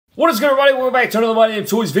What is good, everybody? Welcome back to another My Damn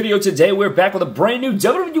Toys video. Today, we're back with a brand new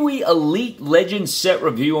WWE Elite Legends set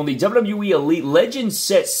review on the WWE Elite Legends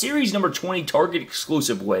set Series number 20 Target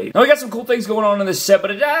exclusive wave. Now, we got some cool things going on in this set,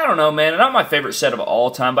 but I don't know, man. Not my favorite set of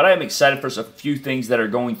all time, but I am excited for a few things that are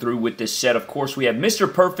going through with this set. Of course, we have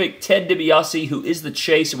Mr. Perfect, Ted DiBiase, who is the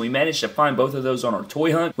Chase, and we managed to find both of those on our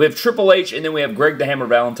toy hunt. We have Triple H, and then we have Greg the Hammer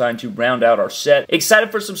Valentine to round out our set.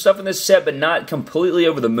 Excited for some stuff in this set, but not completely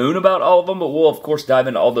over the moon about all of them, but we'll, of course, dive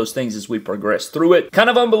into all those things as we progress through it. Kind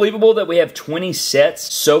of unbelievable that we have 20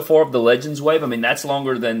 sets so far of the Legends wave. I mean, that's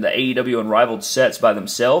longer than the AEW Unrivaled sets by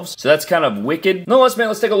themselves, so that's kind of wicked. Nonetheless, man,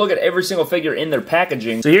 let's take a look at every single figure in their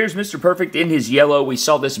packaging. So here's Mr. Perfect in his yellow. We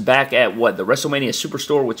saw this back at, what, the WrestleMania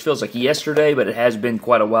Superstore, which feels like yesterday, but it has been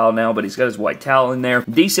quite a while now, but he's got his white towel in there.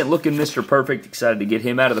 Decent looking Mr. Perfect. Excited to get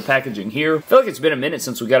him out of the packaging here. I feel like it's been a minute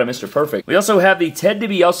since we got a Mr. Perfect. We also have the Ted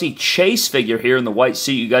DiBiase Chase figure here in the white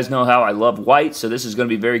suit. You guys know how I love white, so this is going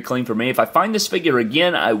to be very clean for me. If I find this figure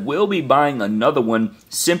again, I will be buying another one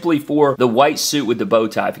simply for the white suit with the bow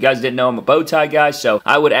tie. If you guys didn't know, I'm a bow tie guy, so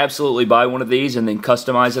I would absolutely buy one of these and then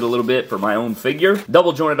customize it a little bit for my own figure.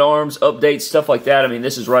 Double jointed arms, updates, stuff like that. I mean,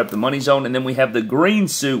 this is right up the money zone. And then we have the green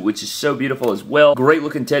suit, which is so beautiful as well. Great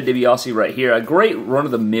looking Ted DiBiase right here. A great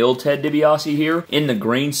run-of-the-mill Ted DiBiase here in the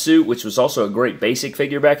green suit, which was also a great basic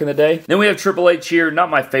figure back in the day. Then we have Triple H here. Not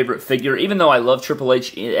my favorite figure. Even though I love Triple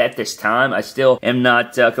H at this time, I still am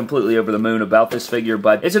not completely over the moon about this figure,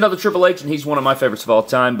 but it's another Triple H, and he's one of my favorites of all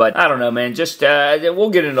time. But I don't know, man. Just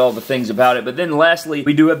we'll get into all the things about it. But then lastly,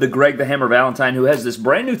 we do have the Greg the Hammer Valentine, who has this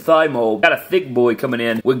brand new thigh mold. Got a thick boy coming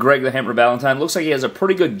in with Greg the Hammer Valentine. Looks like he has a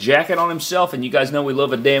pretty good jacket on himself, and you guys know we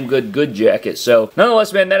love a damn good jacket. So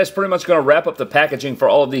nonetheless, man, that is pretty much going to wrap up the packaging for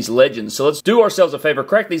all of these Legends. So let's do ourselves a favor,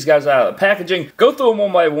 crack these guys out of the packaging, go through them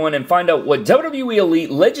one by one, and find out what WWE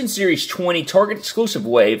Elite Legends Series 20 Target exclusive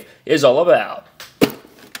wave is all about.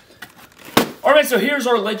 Alright, so here's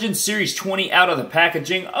our Legends Series 20 out of the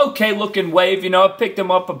packaging. Okay looking wave, you know, I've picked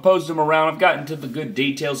them up and posed them around. I've gotten to the good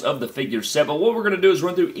details of the figure set, but what we're going to do is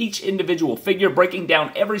run through each individual figure, breaking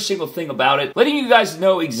down every single thing about it, letting you guys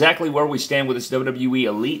know exactly where we stand with this WWE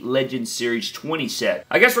Elite Legends Series 20 set.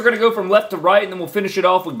 I guess we're going to go from left to right, and then we'll finish it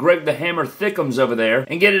off with Greg the Hammer Thickums over there,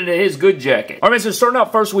 and get into his good jacket. Alright, so starting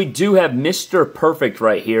out first, we do have Mr. Perfect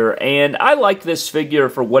right here, and I like this figure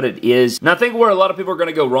for what it is. Now, I think where a lot of people are going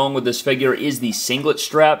to go wrong with this figure is the singlet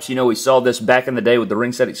straps. You know, we saw this back in the day with the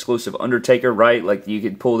ringside exclusive Undertaker, right? Like, you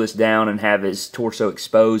could pull this down and have his torso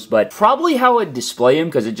exposed, but probably how I'd display him,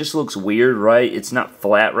 because it just looks weird, right? It's not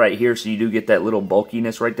flat right here, so you do get that little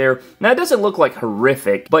bulkiness right there. Now, it doesn't look like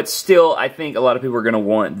horrific, but still, I think a lot of people are going to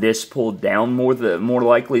want this pulled down more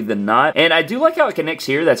likely than not. And I do like how it connects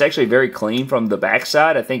here. That's actually very clean from the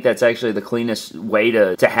backside. I think that's actually the cleanest way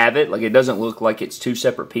to have it. Like, it doesn't look like it's two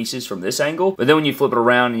separate pieces from this angle, but then when you flip it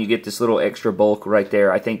around and you get this little extra bulk right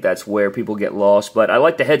there, I think that's where people get lost. But I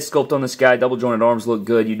like the head sculpt on this guy. Double jointed arms look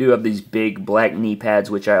good. You do have these big black knee pads,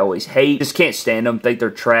 which I always hate. Just can't stand them. Think they're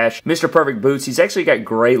trash. Mr. Perfect boots. He's actually got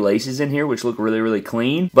gray laces in here, which look really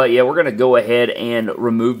clean. But yeah, we're going to go ahead and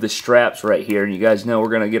remove the straps right here. And you guys know we're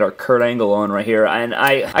going to get our Kurt Angle on right here. And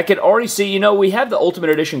I could already see, you know, we have the Ultimate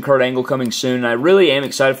Edition Kurt Angle coming soon. And I really am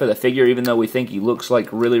excited for the figure, even though we think he looks like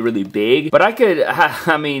really big. But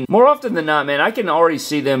I mean, more often than not, man, I can already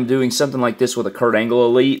see them doing something like this with a Kurt Angle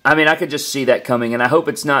Elite. I mean, I could just see that coming, and I hope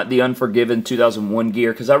it's not the Unforgiven 2001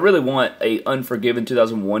 gear, because I really want a Unforgiven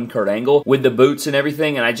 2001 Kurt Angle with the boots and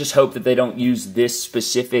everything, and I just hope that they don't use this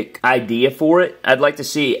specific idea for it. I'd like to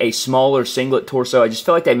see a smaller singlet torso. I just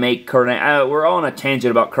feel like they make Kurt Angle... we're all on a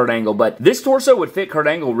tangent about Kurt Angle, but this torso would fit Kurt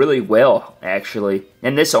Angle really well, actually.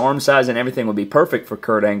 And this arm size and everything would be perfect for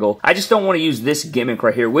Kurt Angle. I just don't want to use this gimmick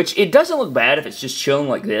right here, which it doesn't look bad if it's just chilling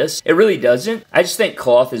like this. It really doesn't. I just think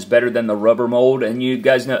cloth is better than the rubber mold, and you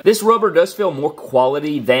guys know this rubber does feel more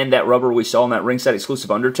quality than that rubber we saw in that ringside exclusive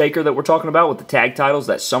Undertaker that we're talking about with the tag titles,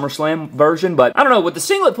 that SummerSlam version. But I don't know, with the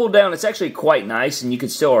singlet pulled down, it's actually quite nice, and you can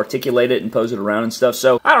still articulate it and pose it around and stuff.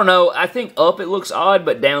 So I don't know, I think up it looks odd,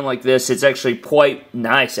 but down like this, it's actually quite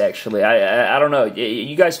nice, actually. I don't know,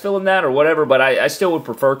 you guys feeling that or whatever, but I still would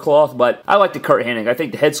prefer cloth. But I like the Kurt Hennig. I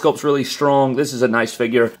think the head sculpt's really strong. This is a nice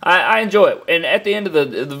figure. I enjoy it. And at the end of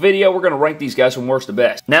the video, we're going to rank these guys from worst to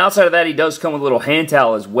best. Now, outside of that, he does come with a little hand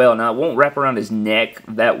towel as well. Now, it won't wrap around his neck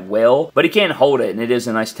that well, but he can hold it, and it is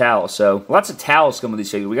a nice towel. So, lots of towels come with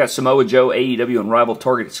these figures. We got Samoa Joe, AEW, and Rival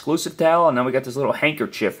Target exclusive towel, and then we got this little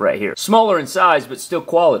handkerchief right here. Smaller in size, but still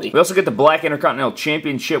quality. We also get the Black Intercontinental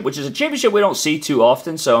Championship, which is a championship we don't see too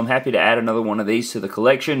often, so I'm happy to add another one of these to the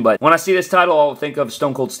collection. But when I see this title, I'll think of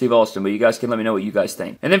Stone Cold Steve Austin, but you guys can let me know what you guys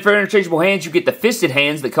think. And then for interchangeable hands, you get the fisted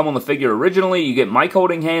hands that come on the figure originally. You get mic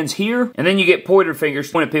holding hands here, and then you get pointer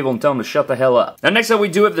fingers, point at people and tell them to shut the hell up. Now, next up, we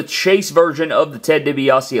do have the Chase version of the Ted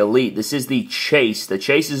DiBiase Elite. This is the Chase. The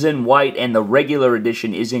Chase is in white, and the regular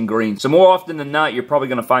edition is in green. So more often than not, you're probably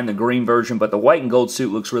going to find the green version, but the white and gold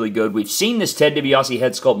suit looks really good. We've seen this Ted DiBiase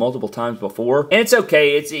head sculpt multiple times before, and it's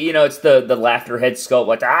okay. It's, you know, it's the laughter head sculpt,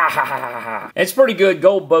 like, ah, ha, ha, ha, ha. It's pretty good.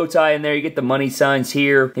 Gold bow tie in there. You get the money signs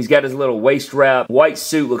here. He's got his little waist wrap. White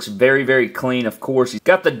suit looks very, very clean, of course. He's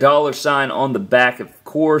got the dollar sign on the back, of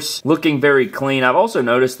course, looking very clean. I've also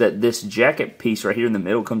noticed that this jacket piece right here in the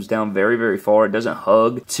middle comes down very, very far. It doesn't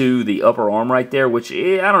hug to the upper arm right there, which,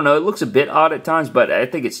 I don't know, it looks a bit odd at times, but I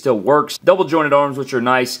think it still works. Double jointed arms, which are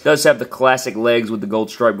nice. Does have the classic legs with the gold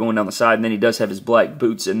stripe going down the side, and then he does have his black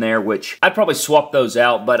boots in there, which I'd probably swap those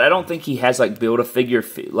out, but I don't think he has, like, Build-A-Figure,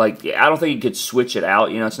 like, I don't think he could switch it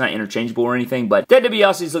out. You know, it's not interchangeable or anything, but Ted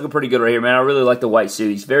DiBiase's looking pretty good right here, man. I really like the white suit.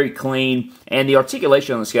 He's very clean, and the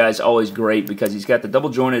articulation on this guy is always great because he's got the double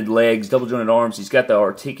jointed legs, double jointed arms. He's got the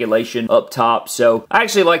articulation up top, so I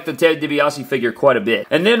actually like the Ted DiBiase figure quite a bit.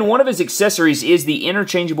 And then one of his accessories is the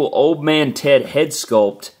interchangeable Old Man Ted head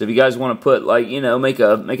sculpt. So if you guys want to put, like, you know, make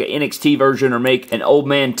a NXT version or make an Old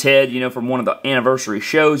Man Ted, you know, from one of the anniversary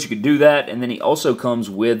shows, you could do that. And then he also comes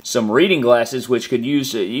with some reading glasses, which could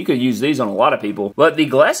use, you could use these on a lot of people. But the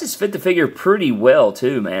glasses fit the figure pretty well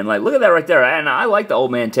too, man. Like, look at that right there. And I like the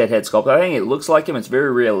Old Man Ted head sculpt. I think it looks like him. It's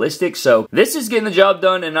very realistic. So this is getting the job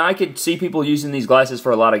done, and I could see people using these glasses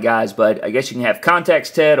for a lot of guys, but I guess you can have contacts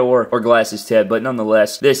Ted or glasses Ted, but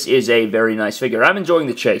nonetheless, this is a very nice figure. I'm enjoying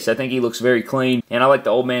the Chase. I think he looks very clean, and I like the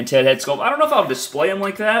Old Man Ted head sculpt. I don't know if I'll display him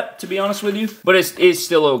like that, to be honest with you, but it's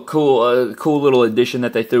still a cool little addition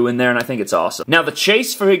that they threw in there, and I think it's awesome. Now, the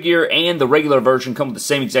Chase figure and the regular version come with the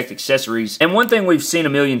same exact accessories, and one thing we've seen a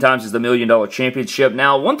million times is the $1 Million Championship.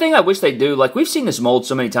 Now, one thing I wish they do, like, we've seen this mold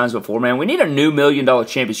so many times before, man. We need a new $1 Million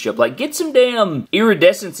Championship. Like, get some damn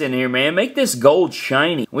iridescence in here, man. Make this gold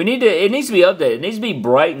shiny. It needs to be updated. It needs to be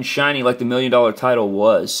bright and shiny like the $1 Million title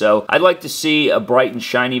was. So, I'd like to see a bright and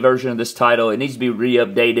shiny version of this title. It needs to be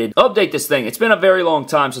re-updated. Update this thing. It's been a very long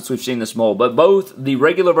time since we've seen this mold, but both the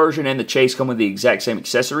regular version and the Chase come with the exact same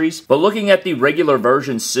accessories. But looking at the regular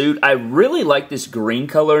version suit, I really like this green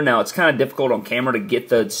color. Now, it's kind of difficult on camera to get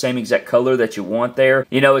the same exact color that you want there.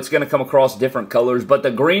 You know, it's going to come across different colors, but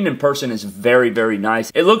the green in person is very, very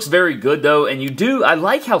nice. It looks very good, though, and I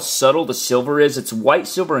like how subtle the silver is. It's white,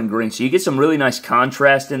 silver, and green, so you get some really nice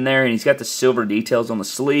contrast in there, and he's got the silver details on the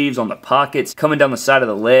sleeves, on the pockets, coming down the side of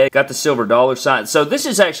the leg, got the silver dollar sign. So this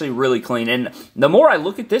is actually really clean, and the more I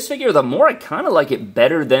look at this figure, the more I kind of like it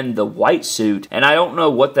better than the white suit, and I don't know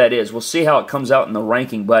what that is. We'll see how it comes out in the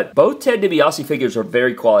ranking, but both Ted DiBiase figures are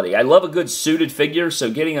very quality. I love a good suited figure,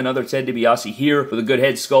 so getting another Ted DiBiase here with a good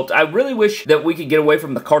head sculpt. I really wish that we could get away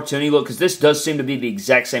from the cartoony look, because this does seem to be the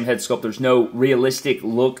exact same head sculpt. There's no realistic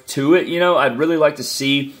look to it, you know. I'd really like to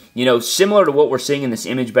see, you know, similar to what we're seeing in this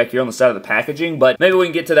image back here on the side of the packaging, but maybe we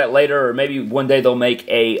can get to that later, or maybe one day they'll make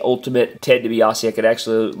a Ultimate Ted DiBiase. I could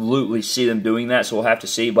absolutely see them doing that, so we'll have to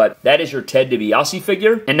see, but that is your Ted DiBiase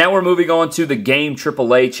figure. And now we're moving on to the game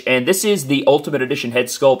Triple H, and this is the Ultimate Edition head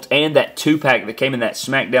sculpt and that 2-pack that came in that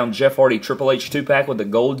SmackDown Jeff Hardy Triple H 2-pack with the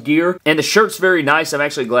gold gear. And the shirt's very nice. I'm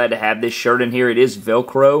actually glad to have this shirt in here. It is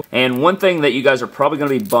Velcro, and one thing that you guys are probably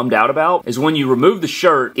going to be bummed out about is when you remove the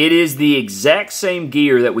shirt, it is the exact same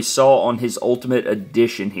gear that we saw on his Ultimate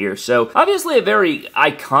Edition here. So, obviously a very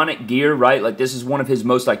iconic gear, right? Like, this is one of his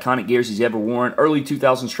most iconic gears he's ever worn. Early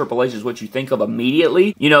 2000s Triple H is what you think of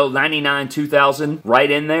immediately. You know, 99, 2000, right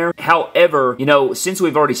in there. However, you know, since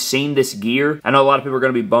we've already seen this gear, I know a lot of people are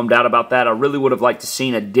going to be bummed out about that. I really would have liked to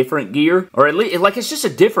seen a different gear, or at least, like, it's just a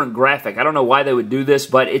different graphic. I don't know why they would do this,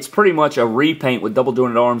 but it's pretty much a repaint with double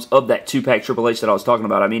jointed arms of that 2-pack Triple H that I was talking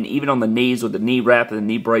about. I mean, even on the knees with the knee wrap and the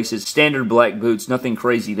knee braces, standard black boots, nothing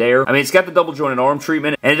crazy there. I mean, it's got the double jointed arm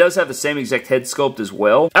treatment, and it does have the same exact head sculpt as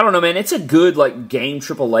well. I don't know, man. It's a good, like, game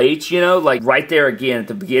Triple H, you know? Like, right there again at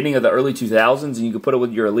the beginning of the early 2000s, and you could put it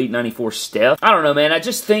with your Elite 94 Steph. I don't know, man. I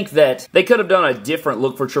just think that they could have done a different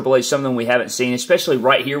look for Triple H, something we haven't seen, especially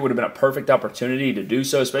right here would have been a perfect opportunity to do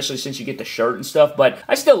so, especially since you get the shirt and stuff, but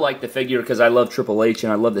I still like the figure because I love Triple H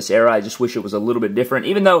and I love this era. I just wish it was a little bit different,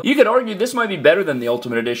 even though you could argue this might be better than the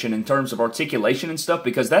Ultimate Edition in terms of articulation and stuff,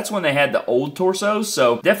 because that's when they had the old torsos,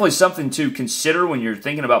 so definitely something to consider when you're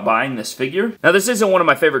thinking about buying this figure. Now, this isn't one of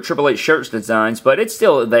my favorite Triple H shirts designs, but it's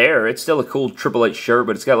still there. It's still a cool Triple H shirt,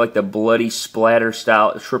 but it's got like the bloody splatter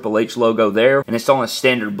style Triple H logo there, and it's on a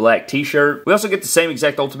standard black t-shirt. We also get the same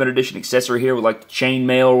exact Ultimate Edition accessory here with like the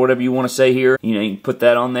chainmail or whatever you want to say here. You know, you can put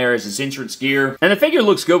that on there as its entrance gear. And the figure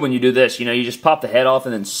looks good when you do this. You know, you just pop the head off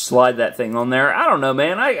and then slide that thing on there. I don't know,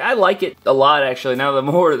 man. I like it a lot, actually. Now, the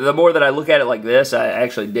more that I look at it like this, I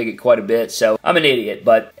actually dig it quite a bit, so I'm an idiot.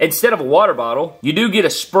 But instead of a water bottle, you do get a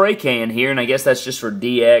spray can here, and I guess that's just for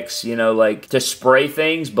DX, you know, like to spray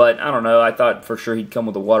things, but I don't know. I thought for sure he'd come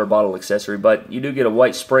with a water bottle accessory, but you do get a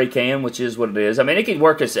white spray can, which is what it is. I mean, it could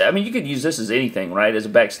work as, I mean, you could use this as anything, right, as a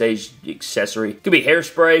backstage accessory. Could be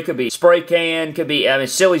hairspray, could be spray can, could be, I mean,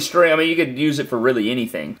 silly string. I mean, you could use it for really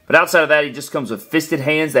anything. But outside of that, he just comes with fisted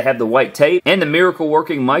hands that have the white tape and the miracle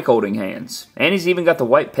working mic holding hands. And he's even got the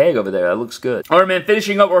white peg over there. That looks good. All right, man,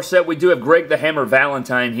 finishing up our set, we do have Greg the Hammer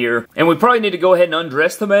Valentine here. And we probably need to go ahead and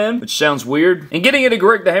undress the man, which sounds weird. And getting into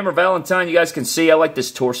Greg the Hammer Valentine, you guys can see I like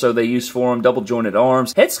this torso they use for him, double jointed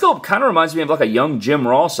arms. Head sculpt kind of reminds me of like a young Jim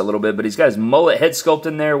Ross a little bit, but he's got his mullet head sculpt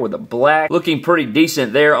in there with a black. Looking pretty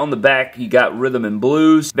decent there. On the back, he got rhythm and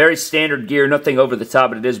blues. Very standard gear, nothing over the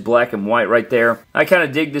top, but it is black and white right there. I kind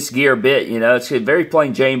of dig this gear a bit, you know. It's very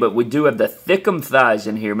plain Jane, but we do have the thickum thighs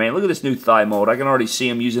in here, man. Look at this new thigh mold. I can already see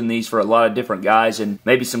him using these for a lot of different guys, and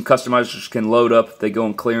maybe some customizers can load up if they go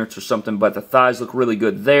on clearance or something, but the thighs look really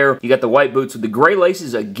good there. You got the white boots with the gray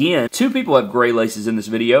laces again. Two people have gray laces in this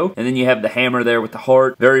video, and then you have the hammer there with the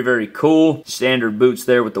heart. Very, very cool. Standard boots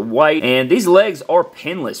there with the white, and these legs are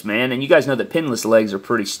pinless, man, and you guys know that pinless legs are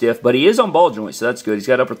pretty stiff, but he is on ball joints, so that's good. He's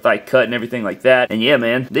got upper thigh cut and everything like that, and yeah,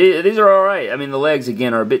 man, these are alright. I mean, the legs,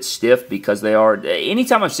 again, are a bit stiff because they are,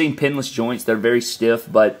 anytime I've seen pinless joints, they're very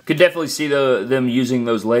stiff, but could definitely see them using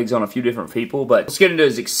those legs on a few different people. But let's get into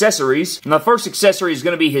his accessories. And the first accessory is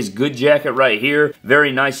going to be his good jacket right here.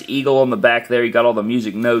 Very nice eagle on the back there. You got all the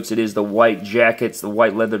music notes. It is the white jacket. It's the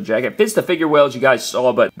white leather jacket. Fits the figure well, as you guys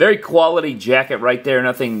saw, but very quality jacket right there.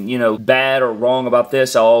 Nothing, you know, bad or wrong about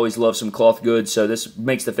this. I always love some cloth goods, so this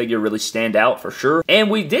makes the figure really stand out for sure. And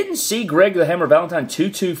we didn't see Greg the Hammer Valentine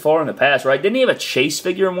too far in the past, right? Didn't he have a chase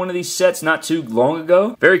figure in one of these sets not too long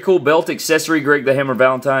ago? Very cool belt accessory, Greg the Hammer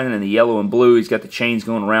Valentine, in the yellow and blue. He's got the chains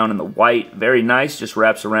going around in the white. Very nice. Just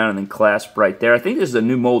wraps around and then clasp right there. I think this is a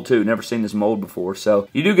new mold too. Never seen this mold before. So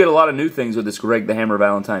you do get a lot of new things with this Greg the Hammer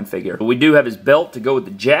Valentine figure. But we do have his belt to go with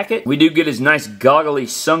the jacket. We do get his nice goggly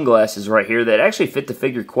sunglasses right here that actually fit the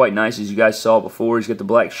figure quite nice, as you guys saw before. He's got the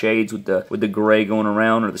black shades with the gray going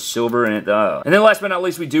around, or the silver, and and then last but not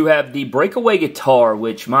least, we do have the breakaway guitar,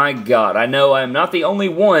 which, my God, I know I'm not the only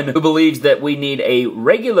one who believes that we need a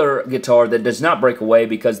regular guitar that does not break away,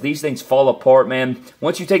 because these things fall apart, man.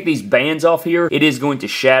 Once you take these bands off here, it is going to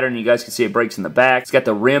shatter, and you guys can see it breaks in the back. It's got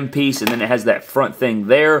the rim piece, and then it has that front thing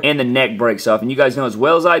there, and the neck breaks off. And you guys know as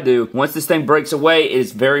well as I do, once this thing breaks away, it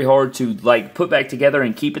is very hard to, like, put back together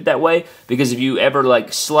and keep it that way, because if you ever,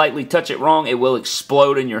 like, slightly touch it wrong, it will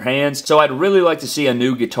explode in your hands. So I'd really like to see a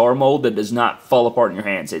new guitar mold that does not fall apart in your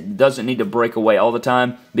hands. It doesn't need to break away all the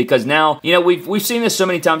time, because now, you know, we've seen this so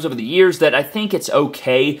many times over the years that I think it's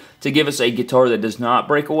okay to give us a guitar that does not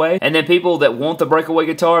break away. And then people that want the breakaway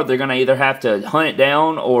guitar, they're going to either have to hunt it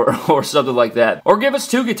down or something like that. Or give us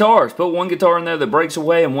two guitars. Put one guitar in there that breaks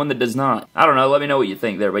away and one that does not. I don't know. Let me know what you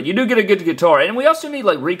think there. But you do get a good guitar. And we also need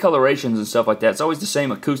like recolorations and stuff like that. It's always the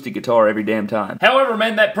same acoustic guitar every damn time. However,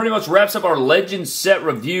 man, that pretty much wraps up our Legends set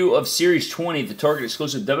review of Series 20, the Target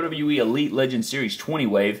exclusive WWE Elite Legends Series 20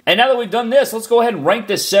 wave. And now that we've done this, let's go ahead and rank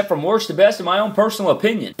this set from worst to best in my own personal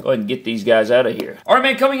opinion. Go ahead and get these guys out of here. Alright,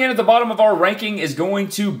 man, coming in at the bottom of our ranking is going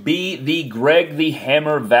to be the Greg the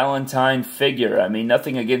Hammer Valentine figure. I mean,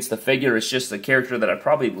 nothing against the figure, it's just the character that I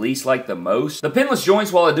probably least like the most. The pinless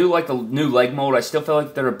joints, while I do like the new leg mold, I still feel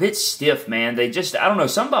like they're a bit stiff, man. They just, I don't know,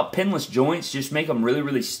 something about pinless joints just make them really,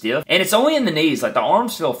 really stiff. And it's only in the knees. Like, the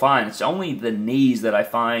arms feel fine. It's only the knees that I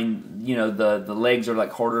find, you know, the legs are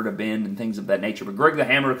like harder to bend and things of that nature. But Greg the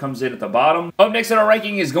Hammer comes in at the bottom. Up next in our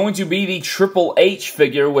ranking is going to be the Triple H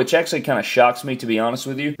figure, which actually kind of shocks me, to be honest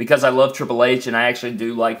with you, because I love Triple H and I actually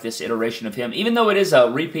do like this iteration of him, even though it is a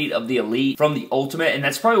repeat of the Elite from the Ultimate, and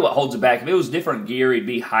that's probably what holds it back. If it was different gear, he'd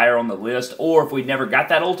be higher on the list, or if we never got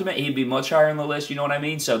that Ultimate, he'd be much higher on the list, you know what I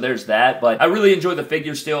mean? So there's that, but I really enjoy the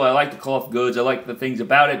figure still. I like the cloth goods, I like the things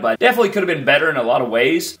about it, but definitely could have been better in a lot of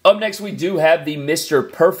ways. Up next, we do have the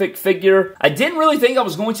Mr. Perfect figure. figure. I didn't really think I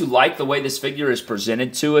was going to like the way this figure is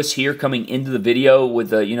presented to us here coming into the video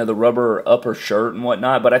with the, you know, the rubber upper shirt and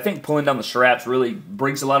whatnot, but I think pulling down the straps really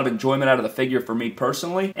brings a lot of enjoyment out of the figure for me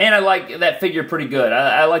personally, and I like that figure pretty good.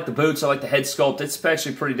 I like the boots, I like the head sculpt, it's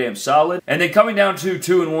actually pretty damn solid. And then coming down to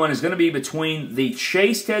 2-in-1 is going to be between the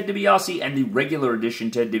Chase Ted DiBiase and the regular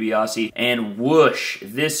edition Ted DiBiase, and whoosh,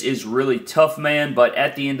 this is really tough, man, but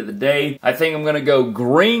at the end of the day, I think I'm going to go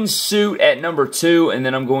green suit at number 2, and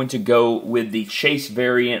then I'm going to go with the Chase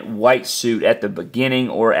variant white suit at the beginning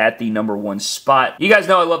or at the number 1 spot. You guys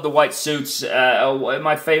know I love the white suits.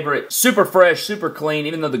 My favorite. Super fresh, super clean.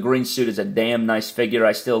 Even though the green suit is a damn nice figure,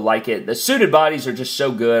 I still like it. The suited bodies are just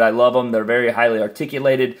so good. I love them. They're very highly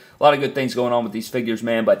articulated. A lot of good things going on with these figures,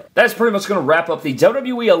 man, but that's pretty much going to wrap up the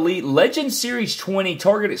WWE Elite Legends Series 20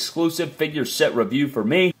 Target exclusive figure set review for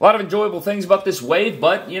me. A lot of enjoyable things about this wave,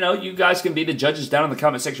 but, you know, you guys can be the judges down in the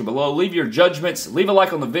comment section below. Leave your judgments. Leave a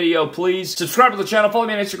like on the video, please. Subscribe to the channel. Follow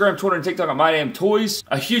me on Instagram, Twitter, and TikTok at My Damn Toys.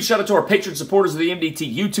 A huge shout out to our Patreon supporters of the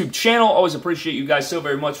MDT YouTube channel. Always appreciate you guys so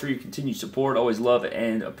very much for your continued support. Always love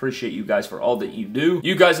and appreciate you guys for all that you do.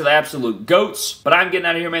 You guys are the absolute GOATs. But I'm getting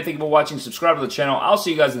out of here, man. Thank you for watching. Subscribe to the channel. I'll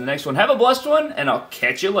see you guys in the next one. Have a blessed one, and I'll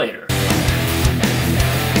catch you later.